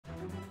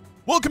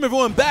Welcome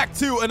everyone back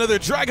to another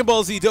Dragon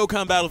Ball Z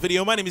Dokkan battle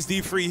video. My name is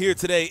DFree here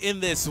today. In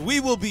this, we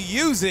will be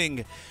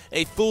using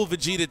a full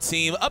Vegeta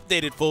team,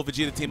 updated full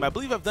Vegeta team. I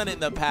believe I've done it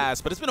in the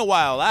past, but it's been a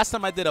while. Last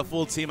time I did a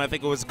full team, I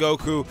think it was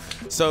Goku.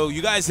 So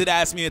you guys did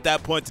ask me at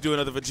that point to do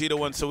another Vegeta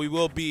one, so we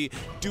will be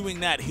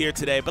doing that here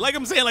today. But like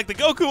I'm saying, like the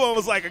Goku one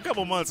was like a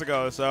couple months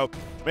ago, so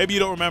maybe you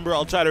don't remember.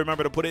 I'll try to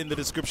remember to put it in the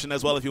description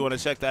as well if you want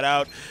to check that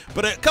out.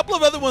 But a couple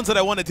of other ones that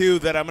I want to do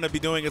that I'm going to be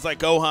doing is like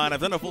Gohan.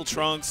 I've done a full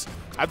Trunks.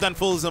 I've done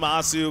full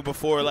Zamasu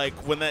before, like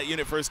when that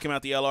unit first came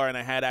out, the LR, and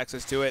I had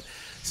access to it.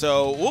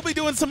 So we'll be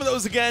doing some of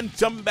those again,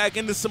 jumping back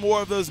into some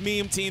more of those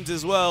meme teams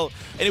as well.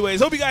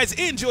 Anyways, hope you guys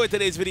enjoyed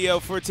today's video.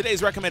 For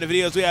today's recommended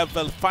videos, we have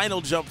the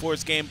final Jump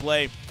Force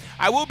gameplay.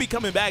 I will be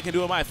coming back and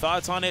doing my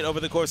thoughts on it over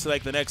the course of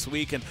like the next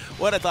week and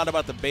what I thought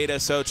about the beta.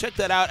 So check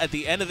that out at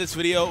the end of this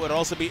video. It'll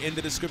also be in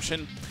the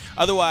description.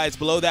 Otherwise,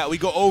 below that, we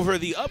go over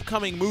the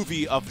upcoming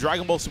movie of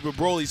Dragon Ball Super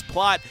Broly's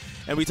plot,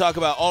 and we talk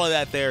about all of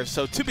that there.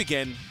 So to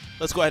begin,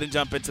 let's go ahead and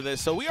jump into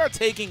this. So we are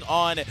taking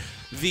on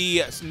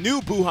the new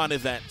Buhan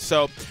event,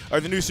 or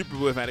the new Super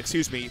Buu event,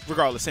 excuse me,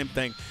 regardless, same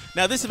thing.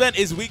 Now this event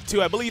is week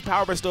 2, I believe,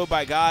 power bestowed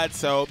by God,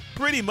 so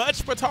pretty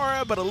much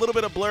Potara, but a little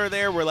bit of blur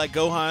there where like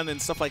Gohan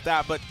and stuff like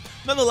that, but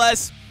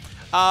nonetheless,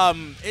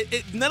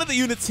 none of the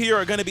units here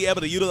are going to be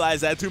able to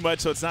utilize that too much,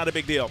 so it's not a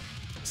big deal.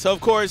 So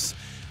of course,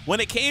 when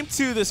it came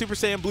to the Super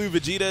Saiyan Blue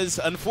Vegetas,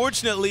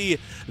 unfortunately,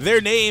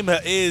 their name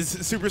is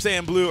Super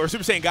Saiyan Blue, or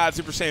Super Saiyan God,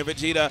 Super Saiyan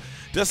Vegeta,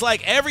 just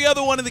like every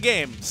other one in the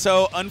game.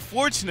 So,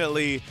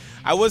 unfortunately,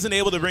 I wasn't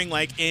able to bring,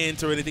 like,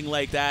 int or anything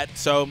like that.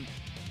 So,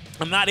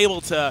 I'm not able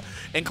to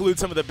include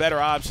some of the better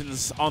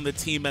options on the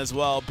team as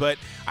well, but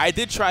I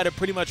did try to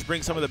pretty much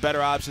bring some of the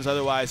better options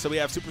otherwise. So we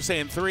have Super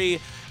Saiyan 3,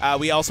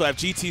 we also have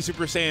GT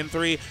Super Saiyan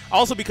 3,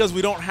 also because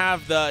we don't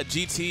have the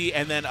GT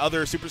and then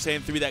other Super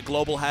Saiyan 3 that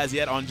Global has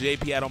yet on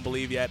JP, I don't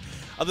believe yet.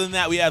 Other than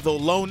that, we have the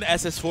lone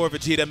SS4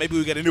 Vegeta, maybe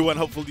we get a new one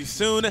hopefully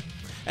soon.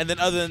 And then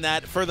other than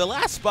that, for the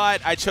last spot,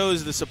 I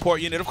chose the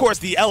support unit. Of course,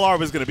 the LR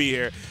was going to be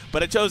here,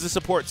 but I chose the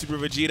support Super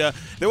Vegeta.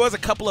 There was a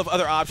couple of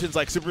other options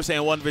like Super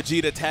Saiyan 1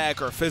 Vegeta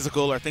Tech or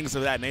Physical or things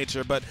of that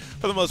nature, but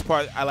for the most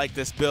part, I like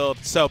this build.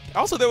 So,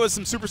 also there was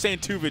some Super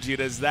Saiyan 2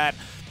 Vegetas that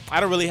I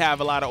don't really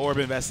have a lot of orb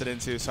invested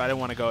into, so I didn't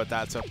want to go with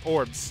that. So,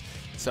 orbs.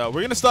 So,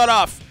 we're going to start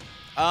off.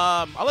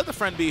 I'll let the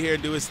friend be here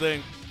and do his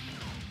thing.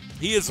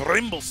 He is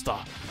Rainbow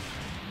Star.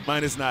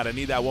 Mine is not. I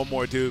need that one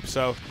more dupe,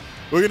 so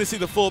we're going to see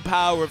the full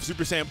power of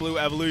Super Saiyan Blue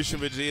Evolution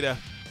Vegeta.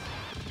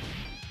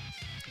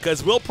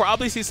 Because we'll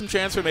probably see some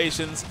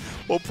transformations.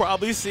 We'll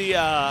probably see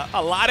a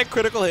lot of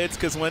critical hits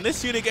because when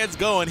this unit gets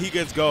going, he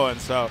gets going.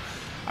 So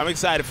I'm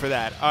excited for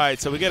that. All right,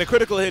 so we get a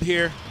critical hit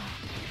here.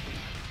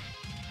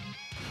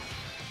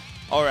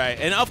 All right,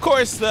 and of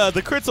course, the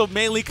crits will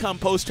mainly come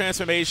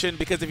post-transformation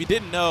because if you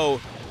didn't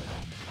know,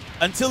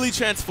 until he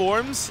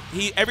transforms,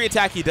 every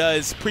attack he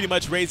does pretty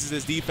much raises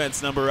his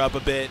defense number up a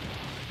bit.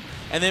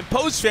 And then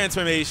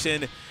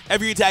post-transformation,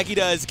 every attack he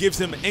does gives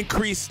him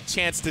increased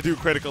chance to do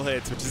critical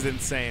hits, which is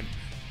insane.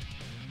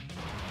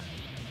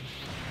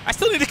 I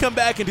still need to come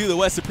back and do the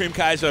West Supreme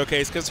Kai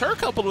showcase because her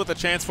coupled with a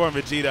transform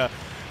Vegeta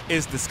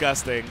is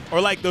disgusting.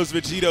 Or like those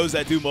Vegetos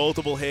that do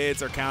multiple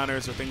hits or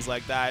counters or things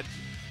like that.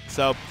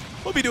 So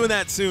we'll be doing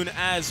that soon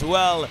as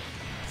well.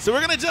 So we're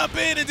going to jump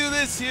in and do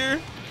this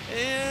here.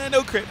 And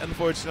no crit,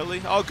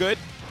 unfortunately. All good.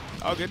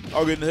 All good.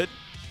 All good in the hood.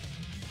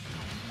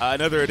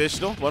 Another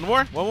additional. One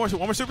more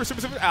super.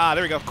 Ah,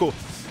 there we go. Cool.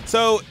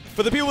 So,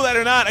 for the people that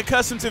are not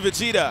accustomed to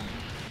Vegeta,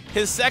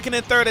 his second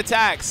and third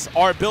attacks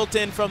are built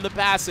in from the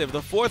passive.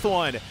 The fourth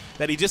one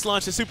that he just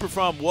launched a super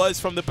from was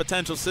from the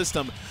potential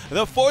system.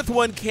 The fourth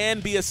one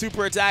can be a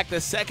super attack. The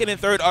second and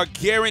third are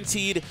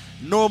guaranteed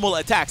normal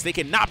attacks. They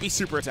cannot be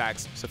super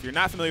attacks. So, if you're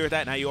not familiar with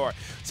that, now you are.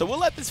 So, we'll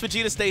let this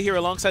Vegeta stay here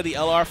alongside the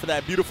LR for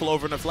that beautiful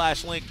over in a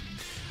flash link.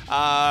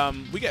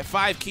 We get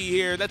 5 key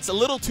here. That's a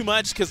little too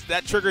much because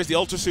that triggers the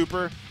Ultra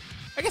Super.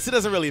 I guess it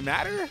doesn't really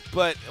matter,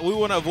 but we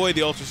want to avoid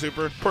the Ultra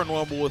Super per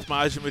normal with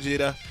Majin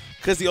Vegeta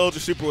because the Ultra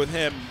Super with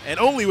him, and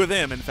only with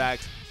him, in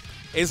fact,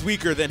 is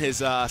weaker than his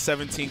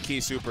 17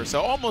 key Super.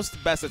 So almost the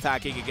best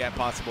attack he could get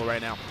possible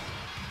right now.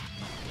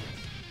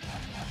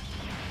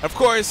 Of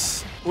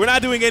course, we're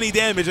not doing any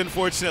damage,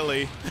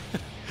 unfortunately.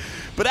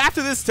 But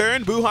after this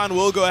turn, Buhan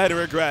will go ahead and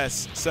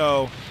regress.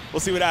 So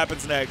we'll see what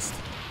happens next.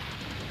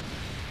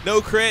 No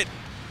crit.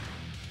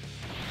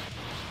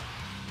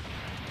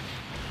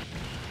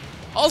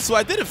 Also,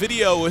 I did a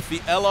video with the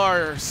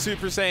LR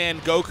Super Saiyan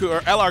Goku,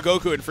 or LR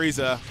Goku and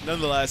Frieza,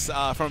 nonetheless,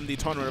 from the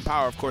Tournament of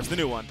Power, of course, the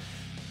new one.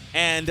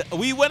 And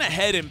we went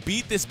ahead and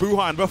beat this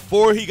Buhan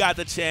before he got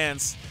the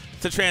chance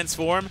to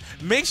transform.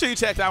 Make sure you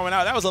check that one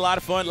out. That was a lot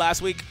of fun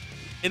last week.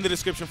 In the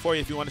description for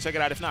you if you want to check it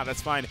out. If not,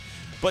 that's fine.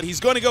 But he's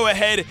going to go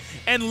ahead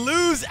and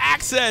lose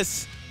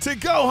access to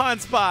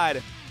Gohan's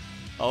pod.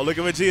 Oh, look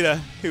at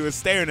Vegeta. He was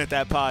staring at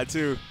that pod,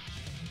 too.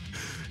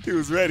 He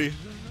was ready.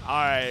 All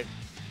right.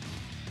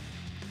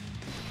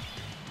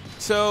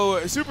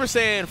 So, Super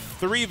Saiyan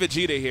 3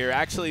 Vegeta here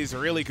actually is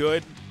really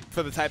good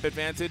for the type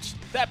advantage.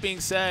 That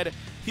being said,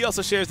 he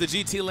also shares the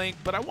GT link,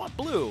 but I want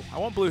blue. I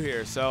want blue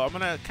here, so I'm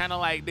going to kind of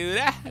like do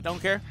that. I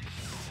don't care.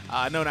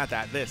 No, not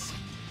that. This.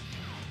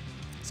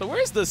 So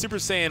where's the Super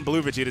Saiyan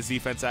Blue Vegeta's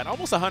defense at?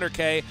 Almost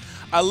 100K.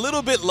 A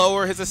little bit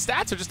lower. His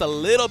stats are just a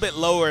little bit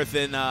lower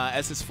than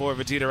SS4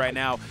 Vegeta right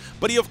now.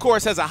 But he, of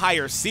course, has a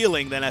higher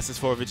ceiling than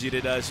SS4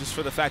 Vegeta does, just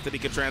for the fact that he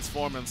can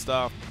transform and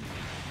stuff.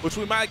 Which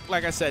we might,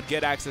 like I said,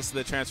 get access to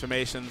the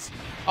transformations.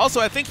 Also,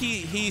 I think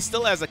he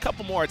still has a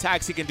couple more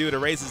attacks he can do to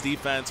raise his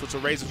defense, which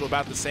will raise it to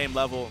about the same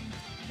level.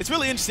 It's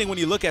really interesting when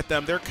you look at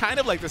them. They're kind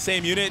of like the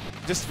same unit.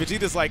 Just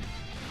Vegeta's like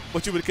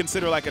what you would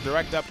consider like a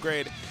direct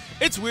upgrade.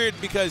 It's weird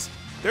because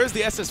there's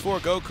the SS4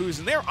 Gokus,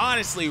 and they're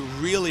honestly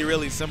really,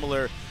 really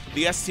similar.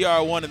 The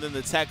STR1 and then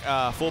the Tech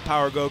Full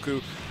Power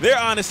Goku, they're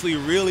honestly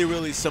really,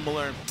 really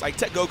similar. Like,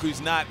 Tech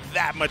Goku's not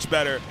that much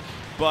better,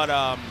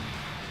 but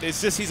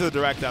it's just he's a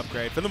direct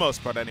upgrade, for the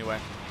most part anyway.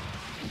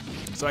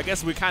 So I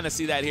guess we kind of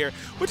see that here,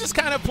 which is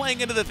kind of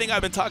playing into the thing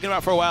I've been talking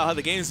about for a while, how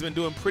the game's been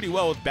doing pretty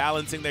well with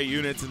balancing their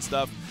units and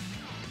stuff.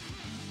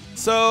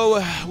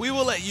 So we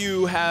will let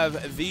you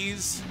have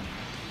these.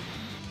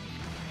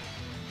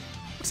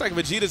 Looks like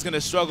Vegeta's going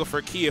to struggle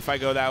for Ki if I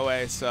go that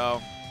way,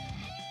 so.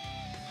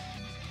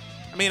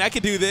 I mean, I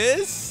could do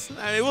this.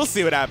 I mean, we'll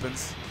see what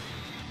happens.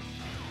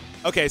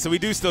 Okay, so we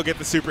do still get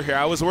the super here.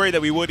 I was worried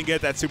that we wouldn't get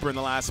that super in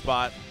the last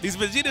spot. These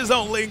Vegetas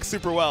don't link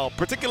super well,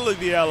 particularly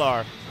the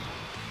LR.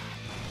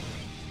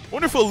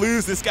 Wonder if we'll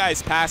lose this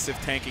guy's passive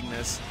tanking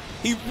this.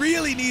 He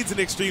really needs an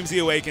Extreme Z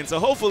Awaken, so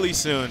hopefully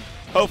soon.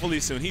 Hopefully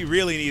soon. He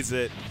really needs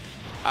it.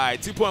 All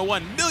right,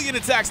 2.1 million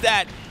attack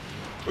stat.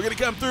 We're going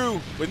to come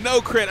through with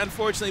no crit,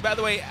 unfortunately. By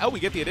the way, oh, we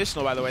get the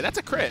additional, by the way. That's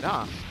a crit,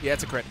 huh? Yeah,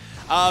 it's a crit.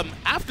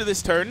 After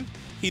this turn,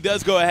 he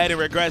does go ahead and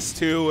regress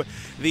to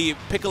the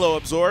Piccolo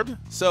Absorb.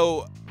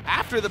 So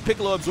after the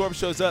Piccolo Absorb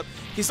shows up,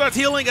 he starts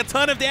healing a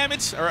ton of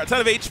damage, or a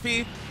ton of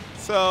HP.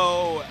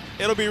 So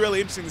it'll be really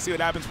interesting to see what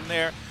happens from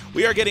there.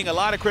 We are getting a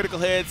lot of critical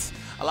hits,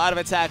 a lot of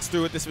attacks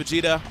through with this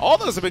Vegeta. All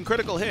those have been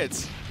critical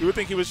hits. You would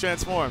think he was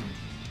transformed.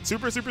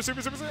 Super, super,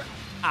 super, super, super.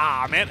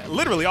 Ah, man,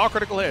 literally all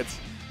critical hits.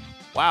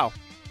 Wow.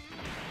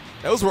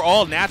 Those were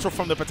all natural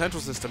from the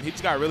potential system. He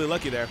just got really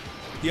lucky there.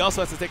 He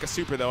also has to take a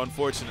super, though,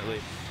 unfortunately.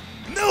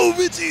 No,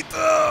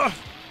 Vegeta!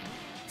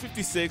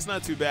 56,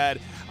 not too bad.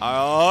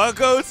 Oh,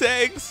 go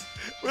tanks.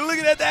 We're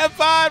looking at that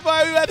pod,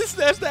 boy. We about to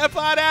snatch that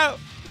pod out.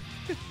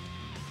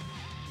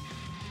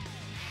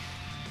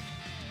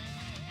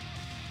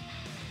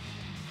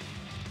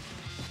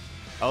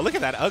 Oh, look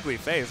at that ugly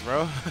face,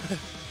 bro.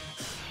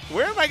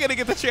 Where am I going to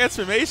get the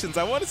transformations?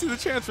 I want to see the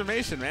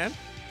transformation, man.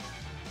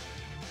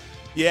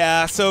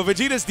 Yeah, so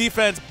Vegeta's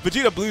defense,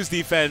 Vegeta Blue's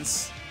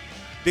defense,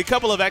 the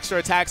couple of extra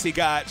attacks he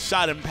got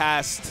shot him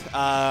past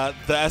the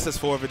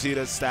SS4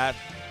 Vegeta's stat.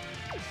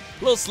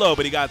 A little slow,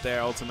 but he got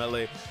there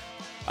ultimately.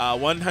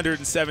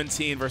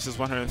 117 versus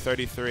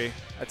 133.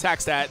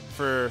 Attack stat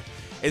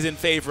is in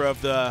favor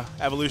of the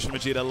Evolution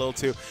Vegeta a little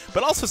too.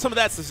 But also some of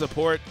that's the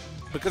support,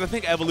 because I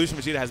think Evolution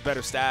Vegeta has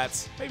better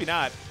stats. Maybe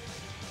not.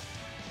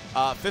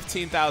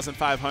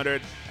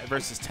 15,500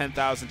 versus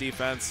 10,000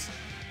 defense.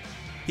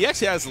 He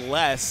actually has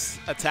less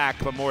attack,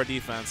 but more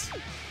defense.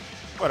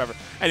 Whatever.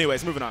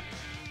 Anyways, moving on.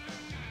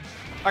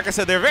 Like I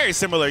said, they're very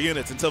similar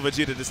units until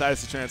Vegeta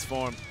decides to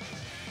transform.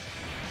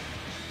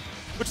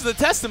 Which is a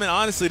testament,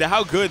 honestly, to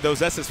how good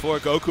those SS4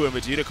 Goku and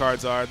Vegeta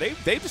cards are. They've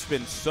just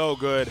been so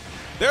good.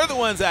 They're the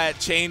ones that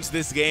changed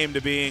this game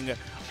to being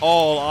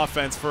all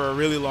offense for a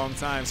really long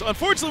time. So,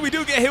 unfortunately, we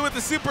do get hit with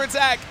the super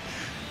attack.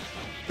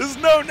 There's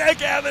no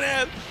neck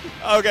evidence.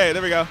 Okay,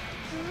 there we go.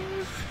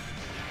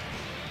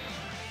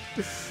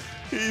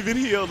 He even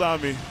healed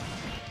on me.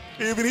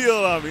 He even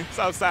healed on me.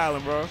 Stop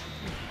styling, bro.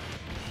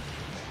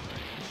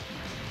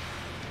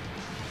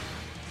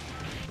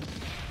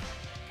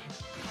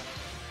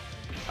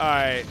 All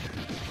right.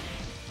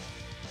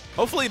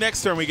 Hopefully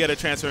next turn we get a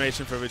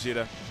transformation for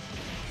Vegeta.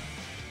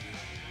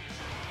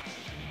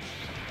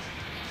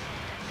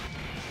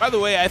 By the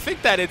way, I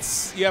think that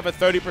you have a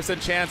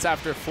 30% chance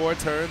after 4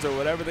 turns or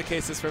whatever the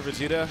case is for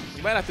Vegeta.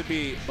 You might have to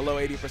be below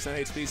 80%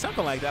 HP,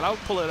 something like that. I'll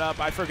pull it up.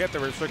 I forget the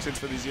restrictions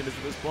for these units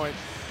at this point.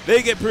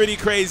 They get pretty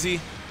crazy.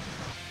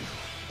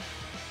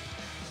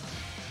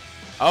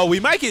 Oh, we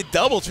might get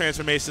double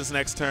transformations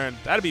next turn.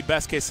 That'd be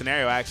best case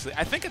scenario, actually.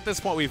 I think at this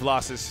point we've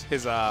lost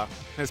his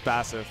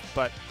passive,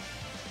 but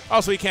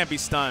also he can't be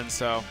stunned,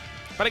 so.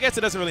 But I guess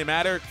it doesn't really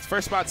matter.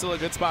 First spot's still a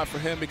good spot for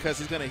him because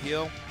he's going to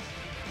heal.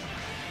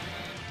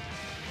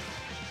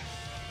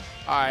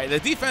 All right, the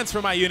defense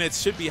for my units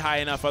should be high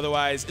enough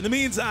otherwise. In the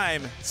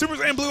meantime, Super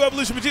Saiyan Blue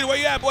Evolution Vegeta, where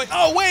you at, boy?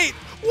 Oh, wait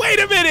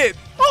a minute.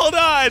 Hold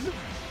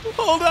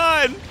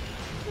on.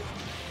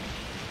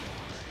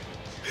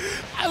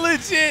 I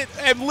legit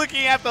am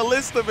looking at the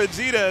list of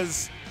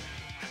Vegetas.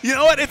 You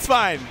know what? It's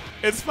fine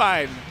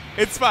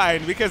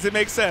because it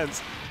makes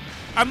sense.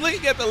 I'm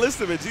looking at the list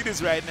of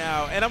Vegetas right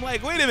now, and I'm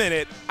like, wait a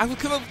minute.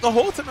 The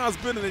whole time I was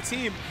building the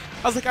team,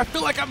 I was like, I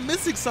feel like I'm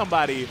missing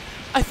somebody.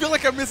 I feel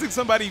like I'm missing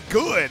somebody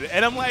good.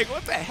 And I'm like,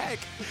 what the heck?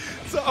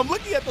 So I'm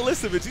looking at the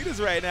list of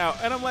Vegetas right now,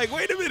 and I'm like,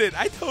 wait a minute.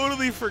 I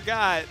totally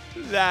forgot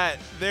that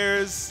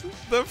there's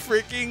the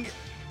freaking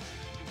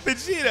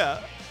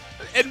Vegeta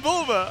and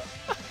Bulma.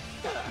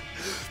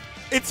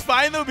 It's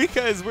fine, though,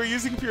 because we're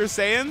using Pure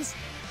Saiyans.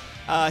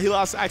 He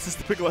lost access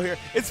to Piccolo here.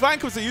 It's fine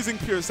because we're using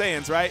Pure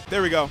Saiyans, right?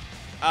 There we go.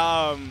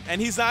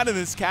 And he's not in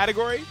this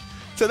category,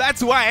 so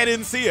that's why I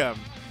didn't see him.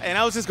 And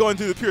I was just going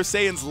through the Pure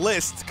Saiyans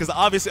list because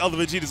obviously all the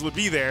Vegetas would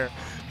be there,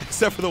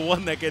 except for the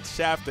one that gets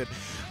shafted.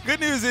 Good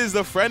news is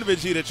the friend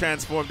Vegeta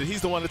transformed, and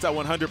he's the one that's at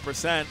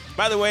 100%.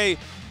 By the way,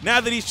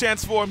 now that he's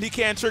transformed, he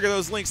can trigger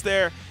those links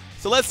there.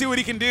 So let's see what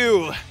he can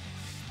do.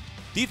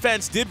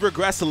 Defense did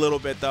regress a little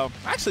bit, though.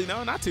 Actually,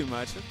 no, not too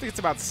much. I think it's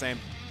about the same.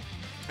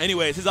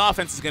 Anyways, his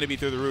offense is going to be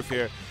through the roof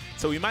here.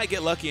 So we might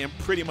get lucky and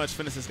pretty much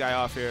finish this guy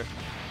off here.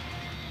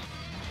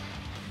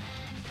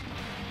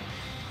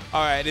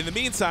 All right, in the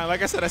meantime,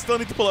 like I said, I still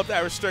need to pull up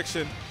that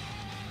restriction.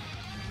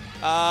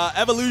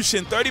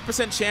 Evolution,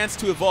 30% chance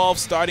to evolve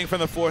starting from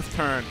the 4th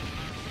turn.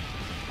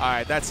 All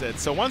right, that's it.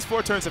 So once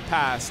 4 turns have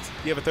passed,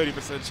 you have a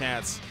 30%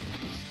 chance.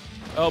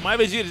 Oh, my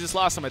Vegeta just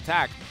lost some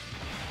attack.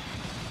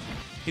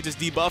 He just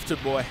debuffed your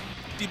boy.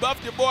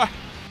 Debuffed your boy.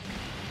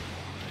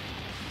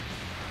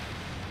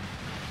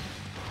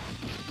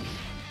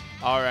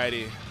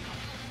 Alrighty.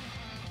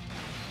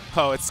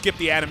 Oh, it skipped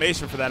the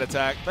animation for that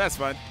attack. That's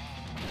fine.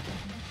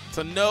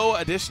 So no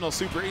additional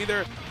super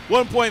either.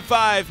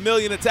 1.5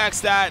 million attack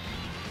stat.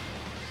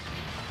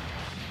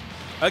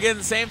 Again,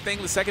 the same thing.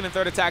 The 2nd and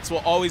 3rd attacks will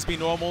always be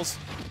normals,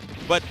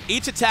 but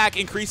each attack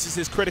increases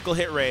his critical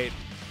hit rate.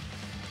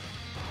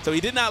 So he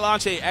did not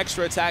launch an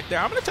extra attack there.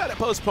 I'm going to try to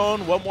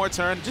postpone one more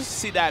turn just to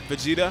see that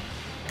Vegeta,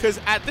 because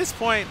at this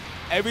point,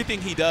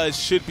 everything he does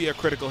should be a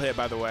critical hit,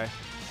 by the way.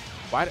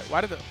 Why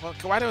did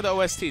the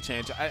OST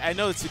change? I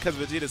know it's because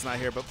Vegeta's not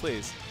here, but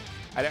please.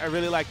 I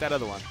really like that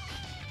other one.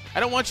 I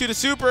don't want you to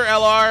super,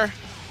 LR.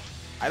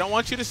 I don't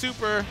want you to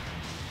super.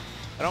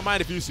 I don't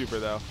mind if you super,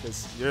 though,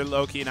 because you're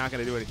low-key not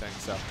going to do anything.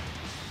 So,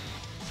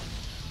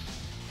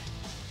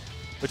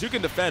 but you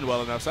can defend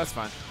well enough, so that's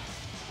fine.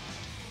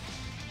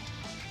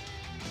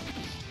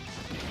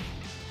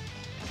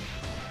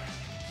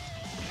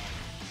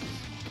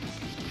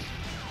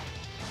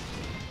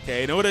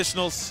 Okay, no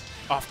additionals.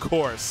 Of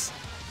course.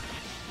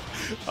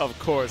 Of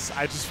course.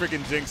 I just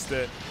freaking jinxed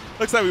it.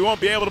 Looks like we won't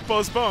be able to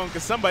postpone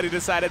because somebody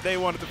decided they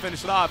wanted to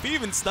finish it off. He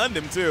even stunned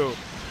him, too.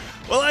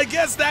 Well, I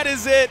guess that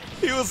is it.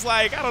 He was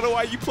like, I don't know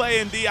why you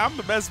playing D. I'm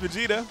the best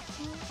Vegeta.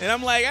 And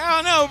I'm like, I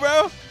don't know,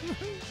 bro.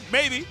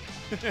 Maybe.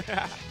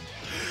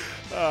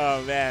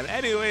 Oh, man.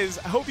 Anyways,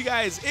 I hope you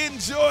guys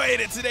enjoyed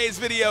today's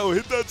video.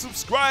 Hit that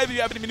subscribe if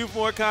you happen to be new for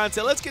more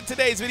content. Let's get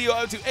today's video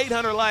up to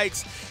 800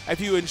 likes if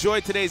you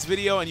enjoyed today's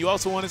video and you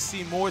also want to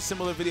see more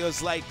similar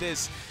videos like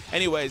this.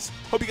 Anyways,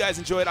 hope you guys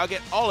enjoyed. I'll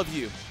catch all of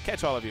you,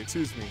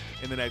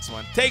 in the next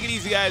one. Take it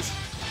easy, guys.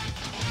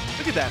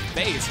 Look at that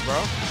face,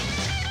 bro.